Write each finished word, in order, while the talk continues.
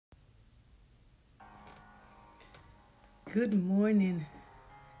Good morning,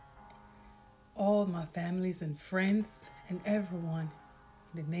 all my families and friends and everyone,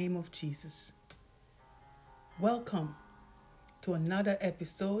 in the name of Jesus. Welcome to another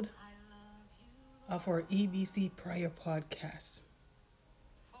episode of our EBC Prayer Podcast.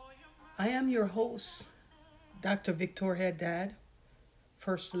 I am your host, Dr. Victoria Dad,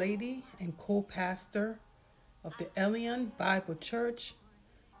 First Lady and co-pastor of the Elion Bible Church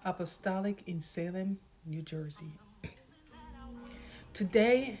Apostolic in Salem, New Jersey.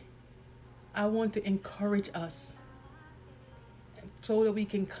 Today, I want to encourage us so that we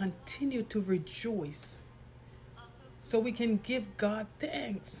can continue to rejoice, so we can give God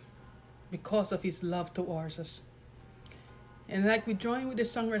thanks because of his love towards us. And like we join with the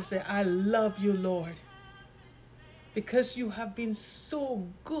songwriter say, I love you, Lord, because you have been so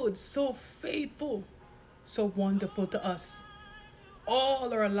good, so faithful, so wonderful to us.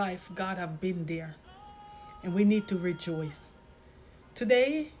 All our life, God have been there, and we need to rejoice.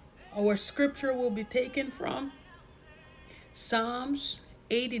 Today, our scripture will be taken from Psalms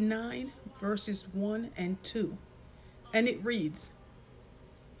 89, verses 1 and 2. And it reads,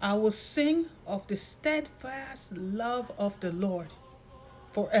 I will sing of the steadfast love of the Lord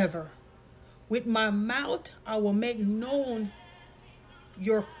forever. With my mouth I will make known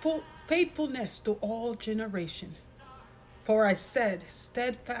your full faithfulness to all generations. For I said,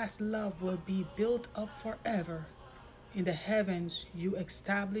 steadfast love will be built up forever. In the heavens you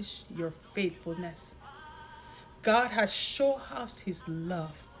establish your faithfulness. God has shown us his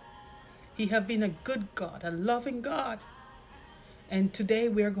love. He has been a good God, a loving God. And today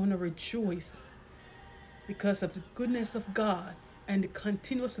we are going to rejoice because of the goodness of God and the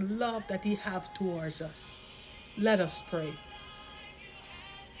continuous love that he has towards us. Let us pray.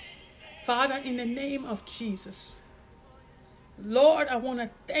 Father, in the name of Jesus, Lord, I want to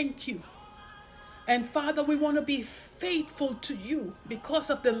thank you. And Father, we want to be faithful to you because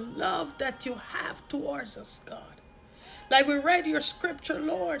of the love that you have towards us, God. Like we read your scripture,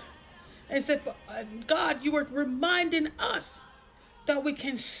 Lord, and said, God, you were reminding us that we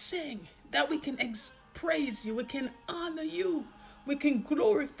can sing, that we can praise you, we can honor you, we can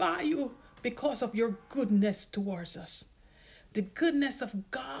glorify you because of your goodness towards us. The goodness of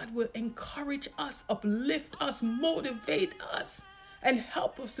God will encourage us, uplift us, motivate us, and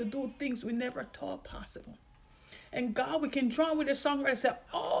help us to do things we never thought possible. And God, we can join with the songwriter and say,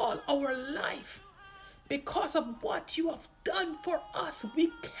 all our life, because of what you have done for us,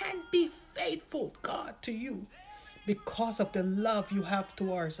 we can be faithful, God, to you because of the love you have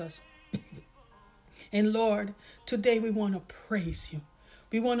towards us. And Lord, today we want to praise you.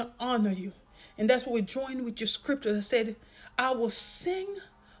 We want to honor you. And that's what we join with your scripture that said, I will sing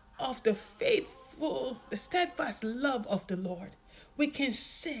of the the steadfast love of the Lord. We can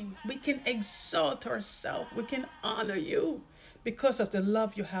sing, we can exalt ourselves, we can honor you because of the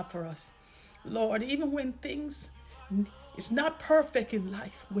love you have for us. Lord, even when things is not perfect in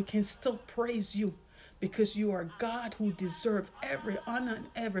life, we can still praise you because you are God who deserves every honor and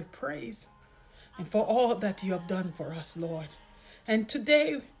every praise, and for all that you have done for us, Lord. And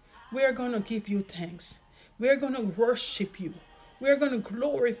today we are going to give you thanks. We are going to worship you. We are going to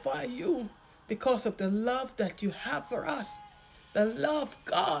glorify you because of the love that you have for us. The love,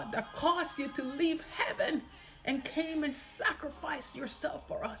 God, that caused you to leave heaven and came and sacrificed yourself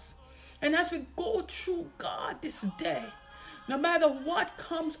for us. And as we go through, God, this day, no matter what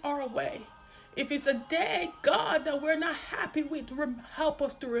comes our way, if it's a day, God, that we're not happy with, help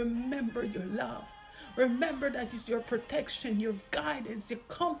us to remember your love. Remember that it's your protection, your guidance, your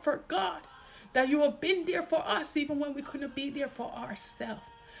comfort, God, that you have been there for us even when we couldn't be there for ourselves.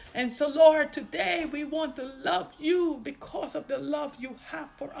 And so, Lord, today we want to love you because of the love you have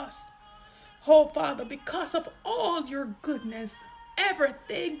for us. Oh, Father, because of all your goodness,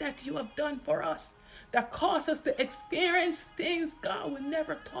 everything that you have done for us that caused us to experience things God would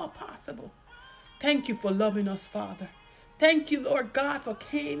never thought possible. Thank you for loving us, Father. Thank you, Lord God, for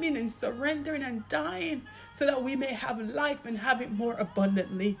coming and surrendering and dying so that we may have life and have it more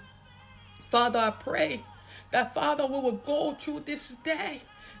abundantly. Father, I pray that, Father, we will go through this day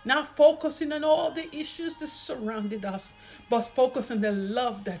not focusing on all the issues that surrounded us, but focus on the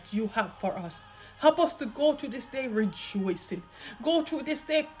love that you have for us. Help us to go through this day rejoicing. Go through this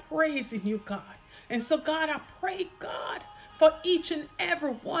day praising you, God. And so, God, I pray, God, for each and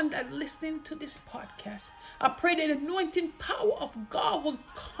every one that listening to this podcast. I pray that the anointing power of God will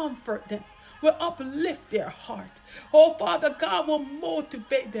comfort them, will uplift their heart. Oh, Father God, will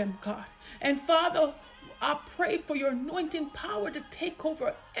motivate them, God. And Father, I pray for your anointing power to take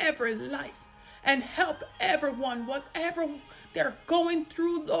over every life and help everyone, whatever they're going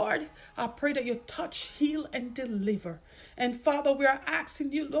through, Lord, I pray that you touch, heal, and deliver. And Father, we are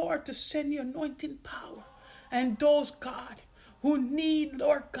asking you, Lord, to send your anointing power. And those, God, who need,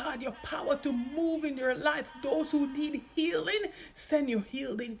 Lord God, your power to move in their life. Those who need healing, send your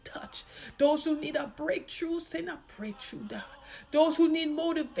healing touch. Those who need a breakthrough, send a breakthrough, God. Those who need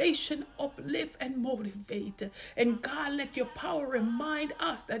motivation, uplift and motivate. And God, let your power remind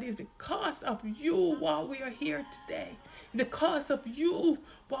us that it's because of you while we are here today. Because of you,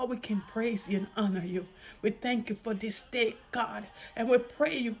 while we can praise you and honor you. We thank you for this day, God. And we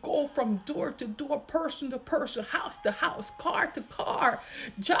pray you go from door to door, person to person, house to house, car to car,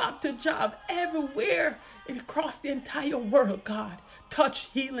 job to job, everywhere across the entire world, God. Touch,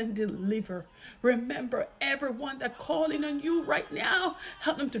 heal, and deliver. Remember everyone that calling on you right now.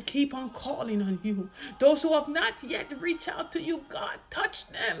 Help them to keep on calling on you. Those who have not yet reached out to you, God, touch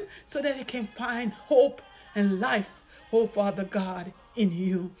them so that they can find hope and life, oh Father God, in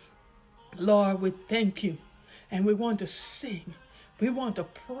you. Lord, we thank you. And we want to sing. We want to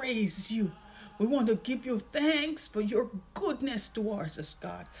praise you. We want to give you thanks for your goodness towards us,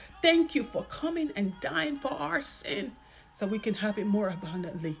 God. Thank you for coming and dying for our sin so we can have it more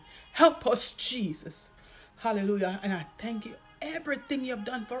abundantly. Help us, Jesus. Hallelujah. And I thank you everything you have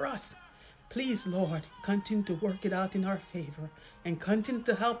done for us. Please, Lord, continue to work it out in our favor and continue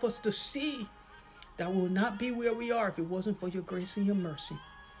to help us to see that we will not be where we are if it wasn't for your grace and your mercy.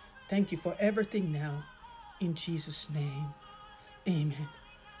 Thank you for everything now. In Jesus' name, amen.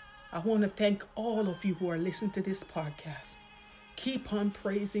 I want to thank all of you who are listening to this podcast. Keep on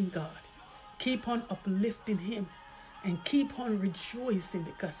praising God. Keep on uplifting Him. And keep on rejoicing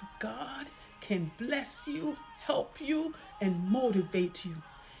because God can bless you, help you, and motivate you.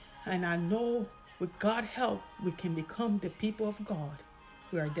 And I know with God's help, we can become the people of God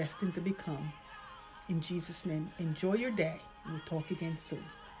we are destined to become. In Jesus' name, enjoy your day. We'll talk again soon.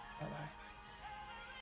 Bye-bye.